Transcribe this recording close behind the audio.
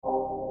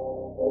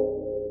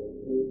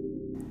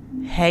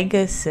Hey,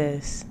 good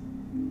sis.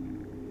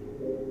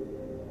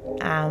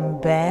 I'm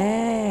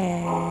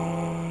back.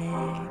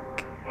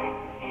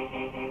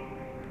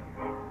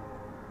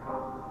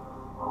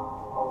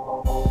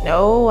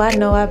 Oh, I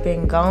know I've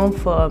been gone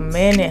for a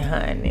minute,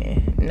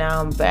 honey.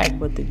 Now I'm back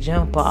with the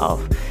jump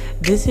off.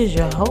 This is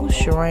your host,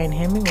 Sherane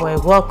Hemingway.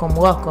 Welcome to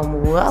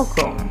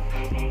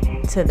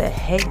the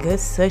Hey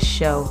Good Sis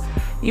Show.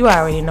 You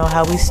already know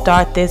how we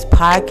start this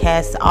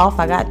podcast off.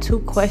 I got 2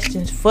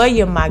 questions for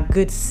you, my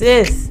good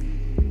sis.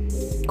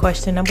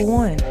 Question number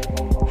 1.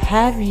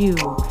 Have you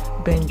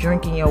been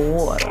drinking your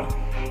water?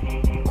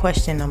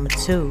 Question number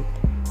 2.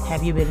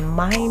 Have you been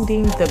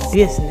minding the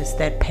business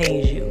that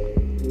pays you?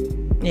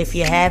 If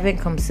you haven't,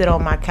 come sit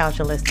on my couch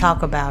and let's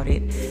talk about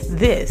it.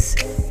 This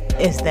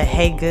is the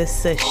Hey Good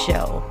Sis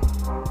Show.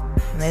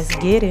 Let's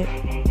get it.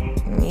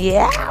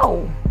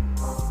 Yow!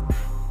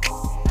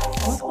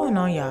 What's going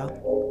on, y'all?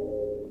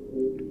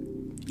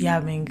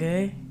 Y'all been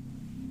good?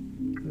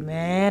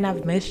 Man,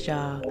 I've missed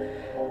y'all.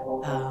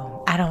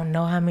 I don't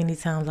know how many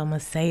times I'm going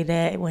to say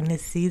that when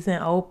this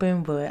season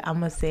open, but I'm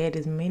going to say it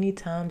as many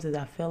times as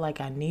I feel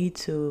like I need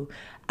to.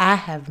 I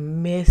have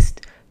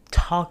missed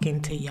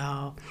talking to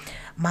y'all.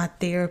 My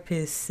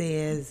therapist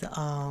says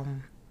I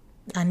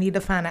need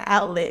to find an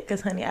outlet because,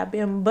 honey, I've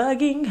been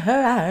bugging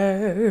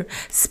her.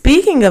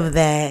 Speaking of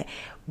that,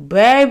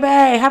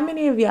 baby, how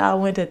many of y'all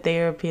went to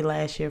therapy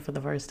last year for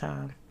the first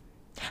time?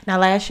 Now,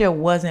 last year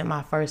wasn't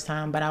my first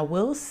time, but I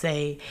will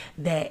say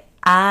that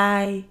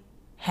I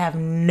have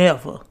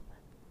never,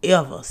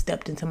 ever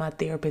stepped into my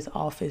therapist's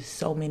office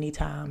so many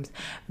times.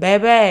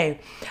 Baby,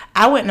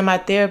 I went to my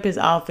therapist's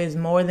office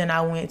more than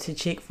I went to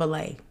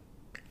Chick-fil-A.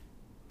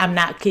 I'm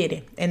not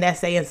kidding. And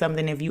that's saying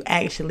something if you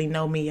actually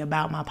know me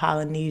about my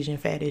Polynesian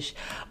fetish.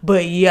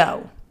 But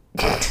yo,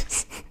 I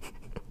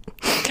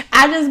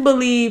just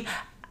believe,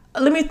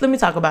 let me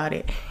talk about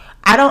it.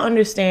 I don't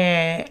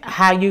understand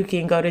how you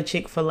can go to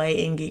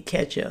Chick-fil-A and get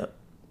ketchup.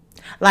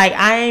 Like,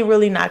 I ain't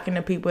really knocking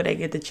the people that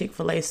get the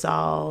Chick-fil-A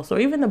sauce or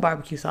even the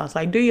barbecue sauce.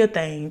 Like, do your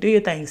thing,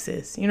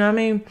 sis. You know what I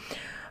mean?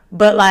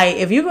 But like,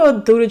 if you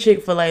go through the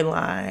Chick-fil-A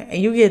line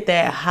and you get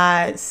that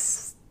hot,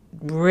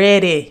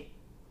 ready,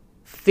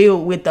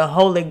 filled with the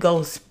Holy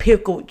Ghost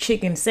pickled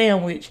chicken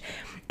sandwich,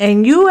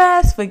 and you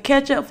ask for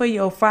ketchup for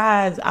your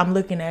fries, I'm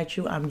looking at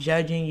you, I'm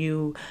judging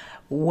you.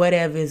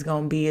 Whatever it's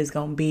gonna be, it's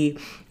gonna be.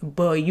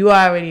 But you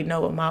already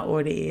know what my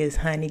order is,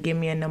 honey. Give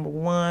me a number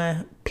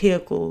 1,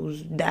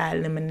 pickles,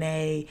 diet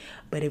lemonade.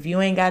 But if you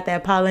ain't got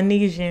that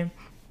Polynesian,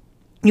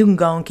 you can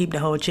go and keep the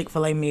whole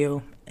Chick-fil-A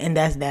meal. And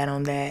that's that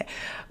on that.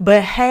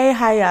 But hey,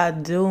 how y'all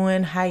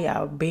doing? How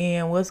y'all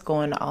been? What's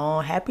going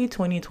on? Happy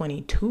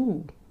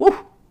 2022. Woo!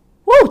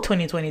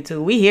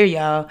 2022. We here,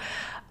 y'all.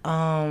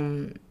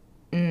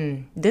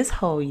 This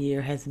whole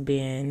year has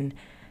been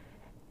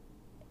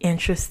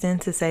interesting,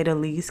 to say the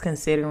least,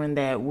 considering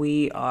that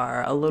we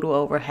are a little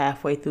over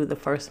halfway through the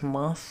first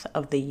month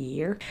of the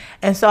year.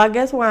 And so I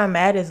guess where I'm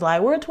at is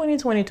like, where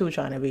 2022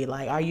 trying to be?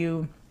 Like, are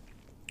you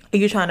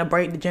trying to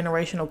break the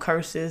generational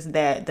curses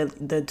that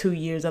the 2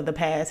 years of the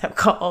past have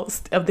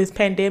caused of this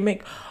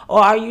pandemic? Or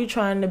are you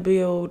trying to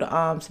build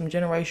some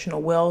generational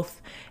wealth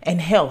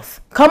and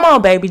health? Come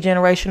on, baby,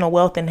 generational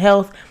wealth and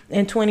health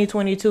in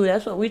 2022.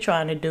 That's what we're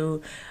trying to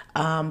do.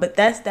 But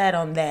that's that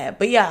on that.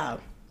 But yeah,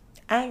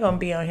 I ain't gonna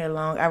be on here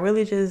long. I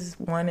really just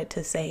wanted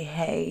to say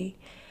hey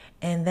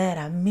and that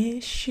I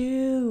miss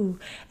you.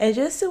 And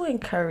just to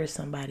encourage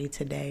somebody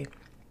today.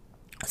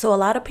 So a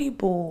lot of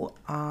people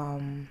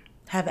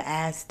have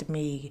asked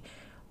me,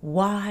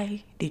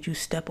 why did you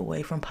step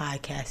away from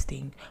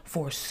podcasting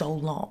for so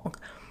long?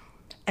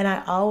 And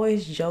I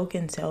always joke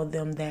and tell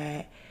them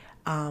that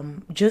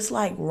just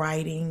like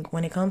writing,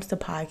 when it comes to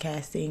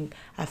podcasting,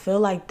 I feel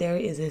like there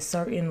is a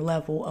certain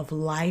level of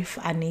life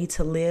I need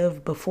to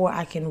live before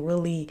I can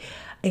really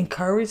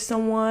encourage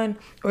someone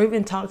or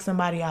even talk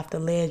somebody off the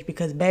ledge,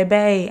 because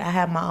baby, I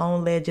have my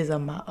own ledges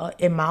in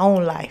my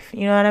own life.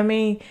 You know what I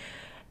mean?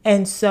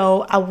 And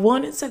so I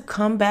wanted to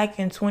come back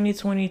in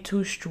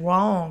 2022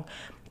 strong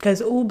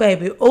because, ooh,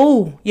 baby,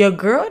 ooh, your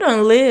girl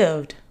done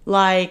lived.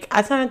 Like,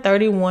 I turned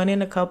 31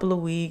 in a couple of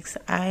weeks.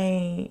 I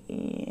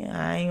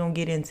ain't gonna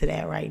get into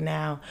that right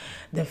now.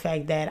 The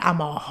fact that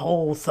I'm a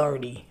whole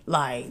 30,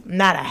 like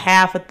not a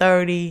half of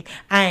 30.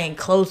 I ain't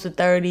close to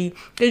 30.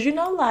 Because, you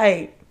know,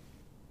 like,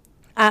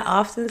 I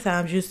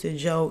oftentimes used to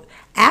joke,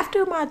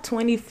 after my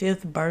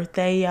 25th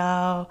birthday,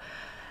 y'all,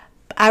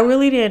 I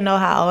really didn't know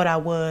how old I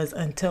was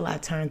until I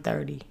turned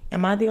 30.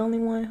 Am I the only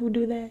one who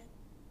do that?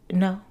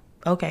 No?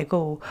 Okay,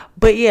 cool.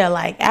 But yeah,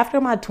 like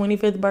after my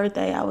 25th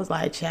birthday, I was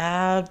like,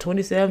 child,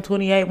 27,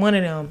 28, one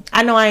of them.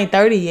 I know I ain't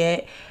 30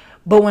 yet.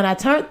 But when I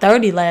turned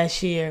 30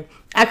 last year,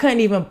 I couldn't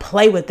even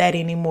play with that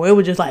anymore. It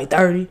was just like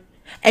 30.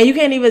 And you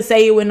can't even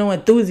say it with no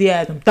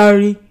enthusiasm.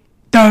 30.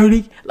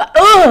 Like,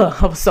 ugh,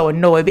 I was so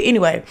annoyed. But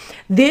anyway,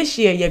 this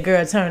year your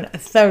girl turned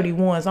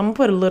 31. So I'm going to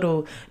put a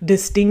little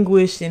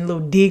distinguished and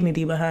little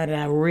dignity behind it,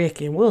 I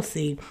reckon. We'll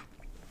see.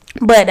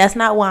 But that's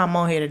not why I'm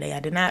on here today.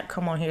 I did not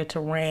come on here to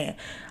rant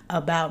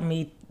about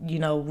me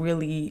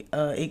really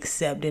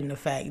accepting the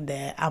fact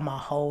that I'm a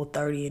whole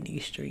 30 in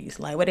these streets.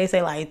 Like what they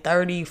say, like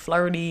 30,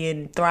 flirty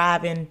and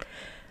thriving.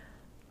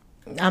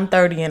 I'm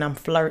 30 and I'm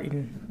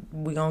flirting.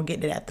 We're going to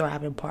get to that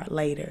thriving part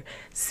later.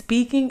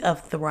 Speaking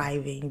of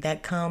thriving,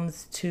 that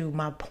comes to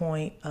my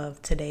point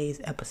of today's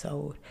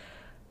episode.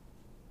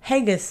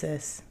 Hey, good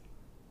sis.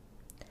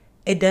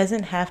 It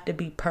doesn't have to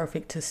be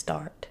perfect to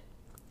start.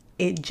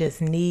 It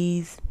just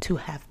needs to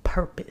have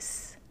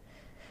purpose.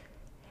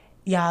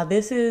 Y'all,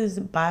 this is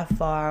by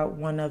far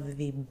one of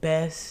the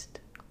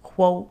best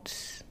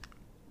quotes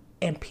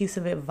and piece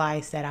of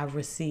advice that I've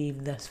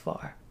received thus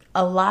far.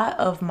 A lot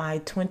of my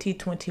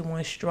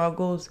 2021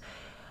 struggles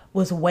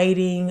was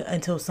waiting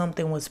until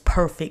something was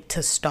perfect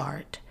to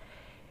start.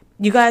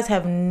 You guys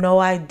have no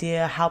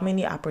idea how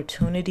many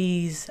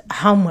opportunities,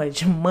 how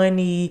much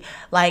money,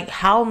 like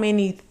how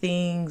many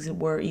things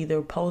were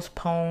either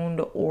postponed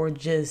or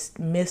just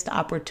missed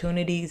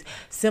opportunities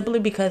simply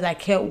because I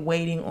kept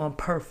waiting on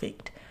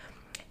perfect.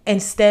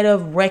 Instead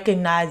of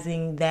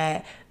recognizing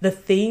that the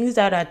things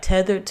that are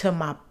tethered to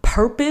my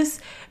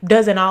purpose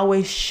doesn't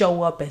always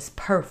show up as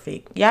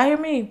perfect. Y'all hear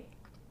me?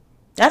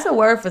 That's a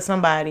word for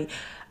somebody.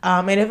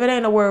 And if it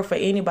ain't a word for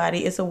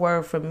anybody, it's a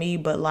word for me.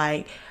 But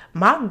like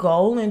my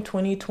goal in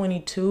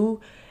 2022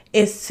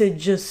 is to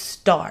just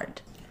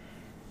start.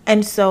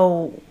 And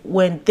so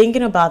when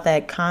thinking about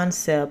that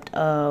concept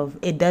of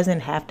it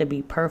doesn't have to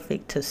be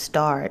perfect to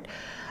start,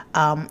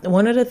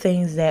 one of the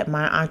things that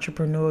my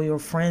entrepreneurial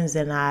friends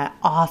and I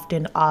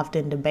often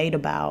debate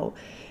about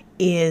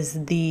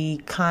is the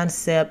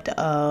concept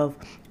of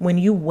when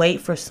you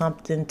wait for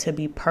something to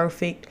be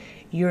perfect,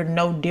 you're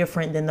no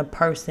different than the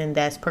person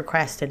that's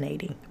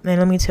procrastinating. And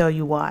let me tell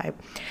you why.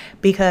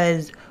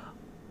 Because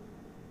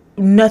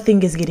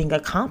nothing is getting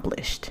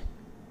accomplished.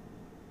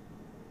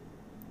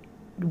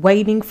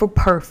 Waiting for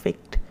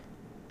perfect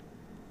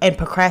and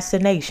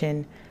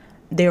procrastination,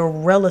 they're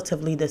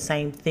relatively the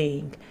same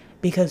thing.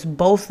 Because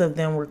both of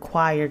them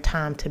require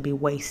time to be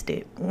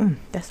wasted.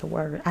 That's a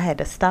word. I had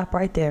to stop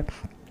right there.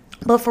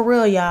 But for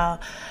real, y'all,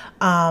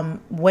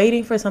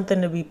 waiting for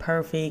something to be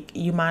perfect,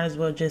 you might as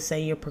well just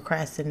say you're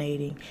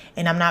procrastinating.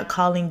 And I'm not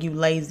calling you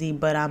lazy,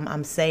 but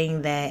I'm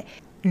saying that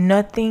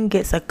nothing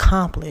gets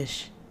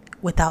accomplished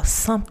without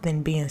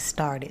something being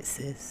started,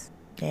 sis.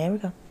 There we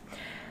go.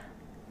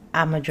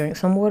 I'm going to drink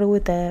some water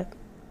with that,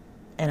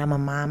 and I'm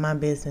going to mind my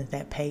business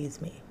that pays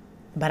me.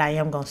 But I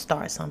am going to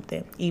start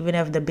something. Even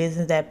if the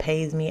business that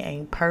pays me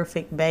ain't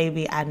perfect,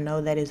 baby, I know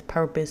that it's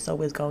purpose,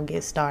 so it's going to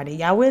get started.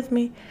 Y'all with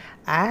me?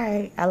 All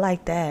right. I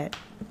like that.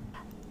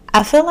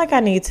 I feel like I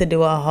need to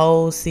do a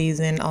whole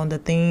season on the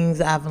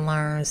things I've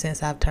learned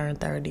since I've turned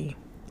 30.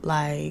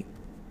 Like,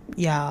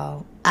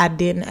 y'all, I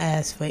didn't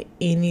ask for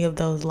any of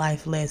those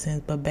life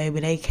lessons, but baby,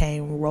 they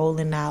came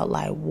rolling out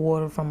like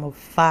water from a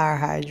fire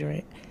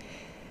hydrant.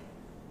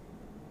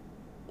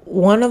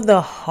 One of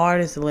the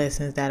hardest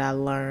lessons that I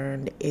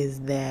learned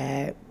is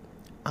that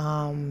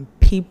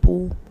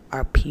people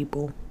are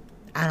people.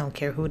 I don't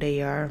care who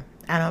they are.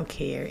 I don't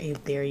care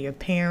if they're your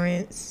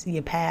parents,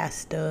 your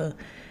pastor,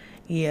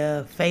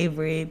 your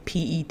favorite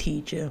PE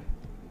teacher.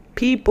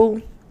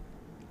 People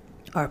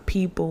are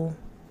people,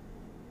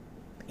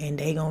 and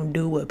they gonna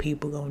do what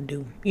people gonna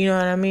do. You know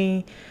what I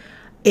mean?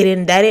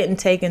 That didn't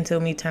take until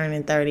me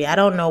turning 30. I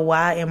don't know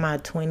why in my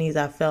 20s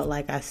I felt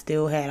like I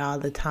still had all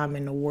the time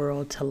in the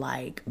world to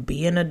like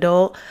be an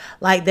adult.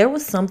 Like there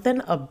was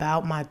something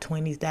about my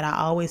 20s that I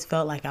always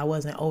felt like I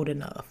wasn't old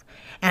enough.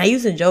 And I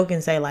used to joke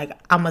and say like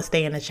I'm gonna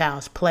stay in a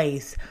child's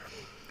place.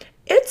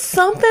 It's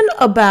something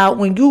about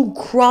when you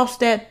cross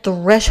that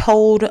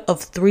threshold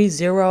of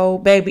 30,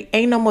 baby,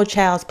 ain't no more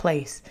child's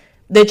place.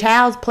 The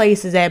child's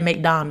place is at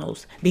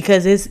McDonald's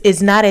because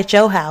it's not at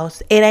your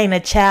house. It ain't a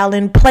child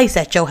in place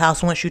at your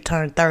house once you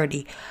turn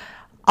 30.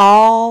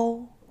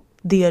 All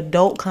the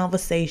adult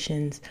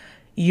conversations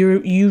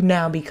you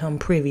now become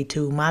privy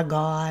to. My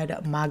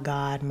God, my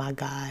God, my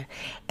God.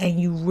 And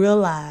you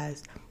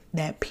realize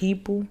that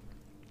people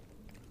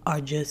are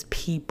just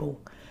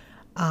people.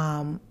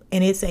 And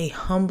it's a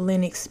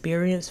humbling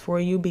experience for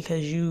you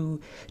because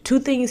two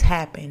things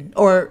happen,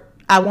 or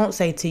I won't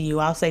say to you.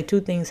 I'll say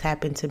two things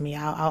happened to me.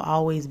 I'll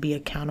always be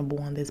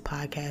accountable on this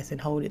podcast and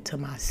hold it to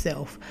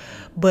myself.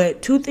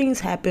 But two things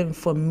happened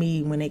for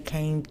me when it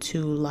came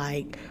to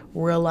like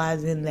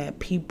realizing that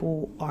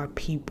people are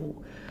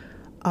people.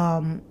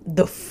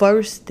 The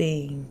first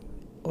thing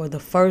or the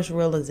first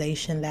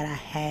realization that I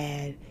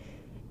had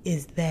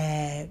is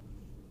that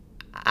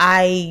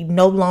I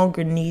no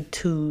longer need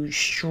to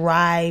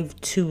strive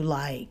to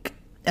like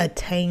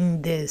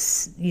attain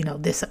this,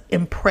 this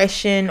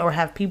impression or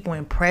have people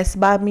impressed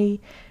by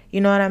me. You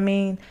know what I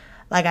mean?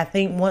 Like, I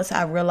think once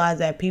I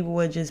realized that people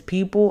were just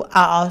people,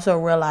 I also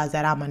realized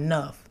that I'm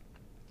enough.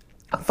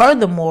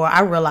 Furthermore,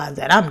 I realized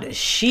that I'm the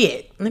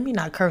shit. Let me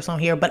not curse on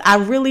here, but I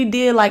really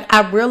did. Like,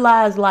 I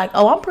realized, like,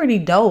 oh, I'm pretty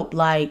dope.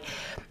 Like,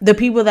 the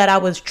people that I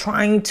was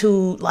trying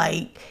to,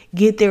 like,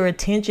 get their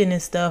attention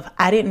and stuff,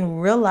 I didn't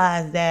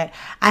realize that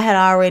I had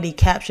already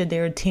captured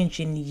their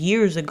attention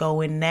years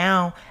ago. And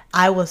now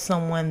I was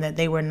someone that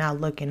they were now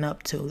looking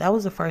up to. That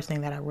was the first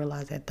thing that I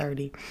realized at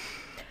 30.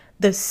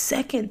 The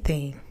second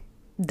thing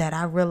that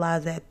I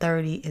realized at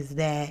 30 is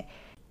that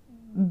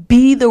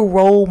be the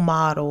role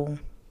model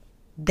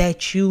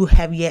that you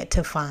have yet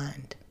to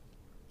find.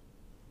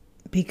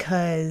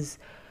 Because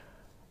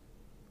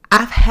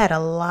I've had a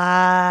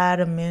lot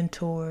of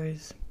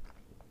mentors.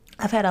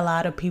 I've had a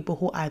lot of people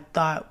who I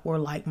thought were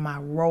like my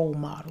role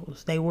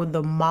models. They were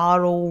the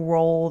model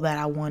role that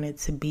I wanted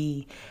to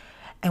be.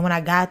 And when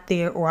I got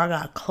there, or I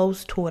got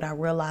close to it, I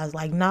realized,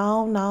 like,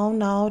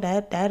 no,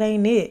 that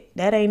ain't it.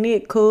 That ain't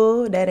it,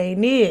 cool. That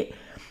ain't it.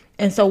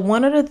 And so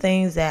one of the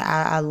things that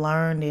I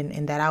learned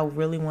and that I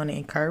really want to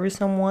encourage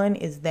someone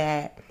is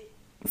that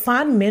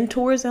find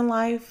mentors in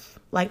life.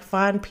 Like,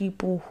 find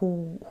people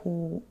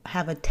who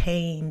have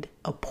attained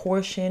a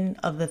portion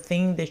of the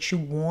thing that you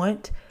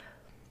want,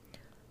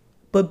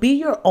 but be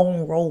your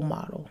own role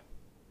model.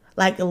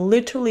 Like,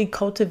 literally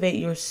cultivate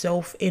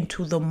yourself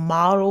into the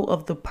model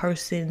of the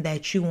person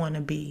that you want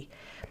to be,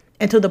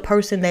 into the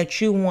person that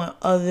you want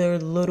other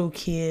little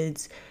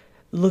kids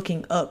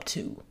looking up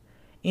to.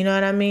 You know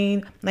what I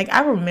mean? Like,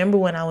 I remember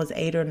when I was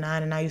 8 or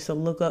 9 and I used to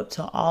look up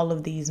to all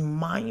of these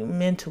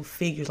monumental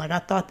figures. Like, I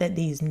thought that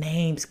these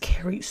names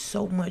carried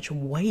so much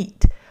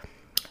weight.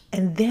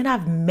 And then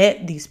I've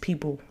met these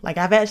people. Like,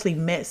 I've actually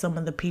met some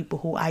of the people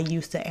who I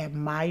used to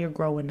admire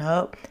growing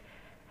up.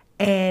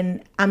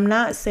 And I'm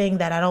not saying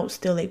that I don't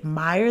still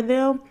admire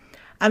them.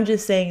 I'm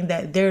just saying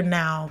that they're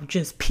now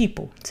just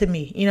people to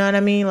me. You know what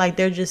I mean? Like,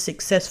 they're just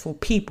successful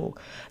people.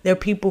 They're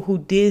people who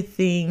did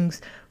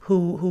things,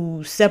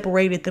 who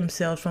separated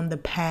themselves from the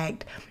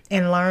pack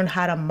and learned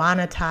how to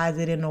monetize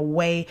it in a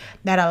way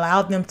that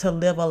allowed them to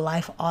live a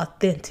life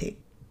authentic.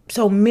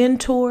 So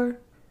mentor,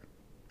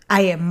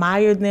 I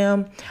admire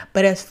them.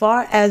 But as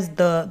far as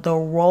the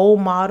role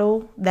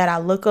model that I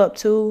look up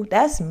to,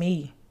 that's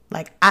me.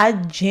 Like, I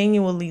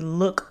genuinely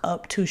look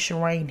up to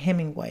Sherane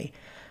Hemingway.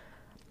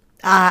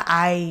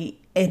 I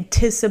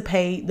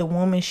anticipate the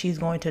woman she's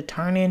going to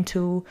turn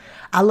into.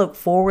 I look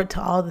forward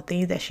to all the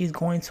things that she's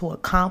going to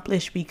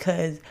accomplish,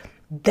 because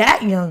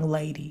that young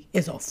lady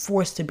is a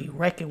force to be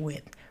reckoned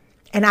with.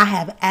 And I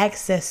have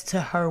access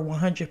to her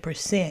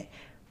 100%.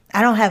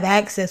 I don't have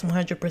access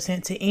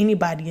 100% to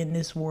anybody in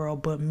this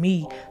world but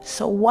me.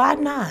 So why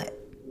not?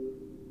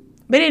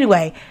 But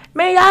anyway,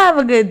 man, y'all have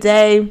a good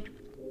day.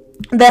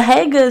 The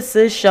Hey Good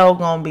Sis show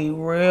gonna be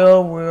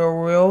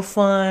real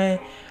fun.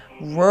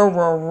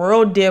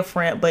 Real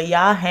different. But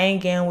y'all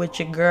hang in with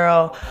your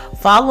girl.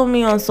 Follow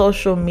me on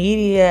social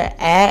media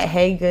at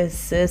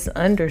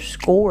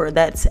HeyGoodSis_.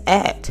 That's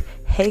at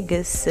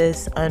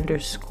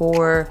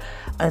HeyGoodSis_.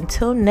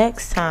 Until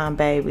next time,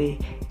 baby,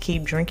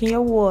 keep drinking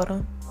your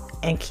water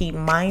and keep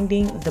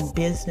minding the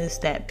business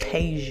that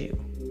pays you.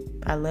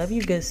 I love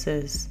you, good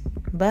sis.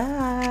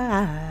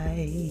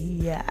 Bye.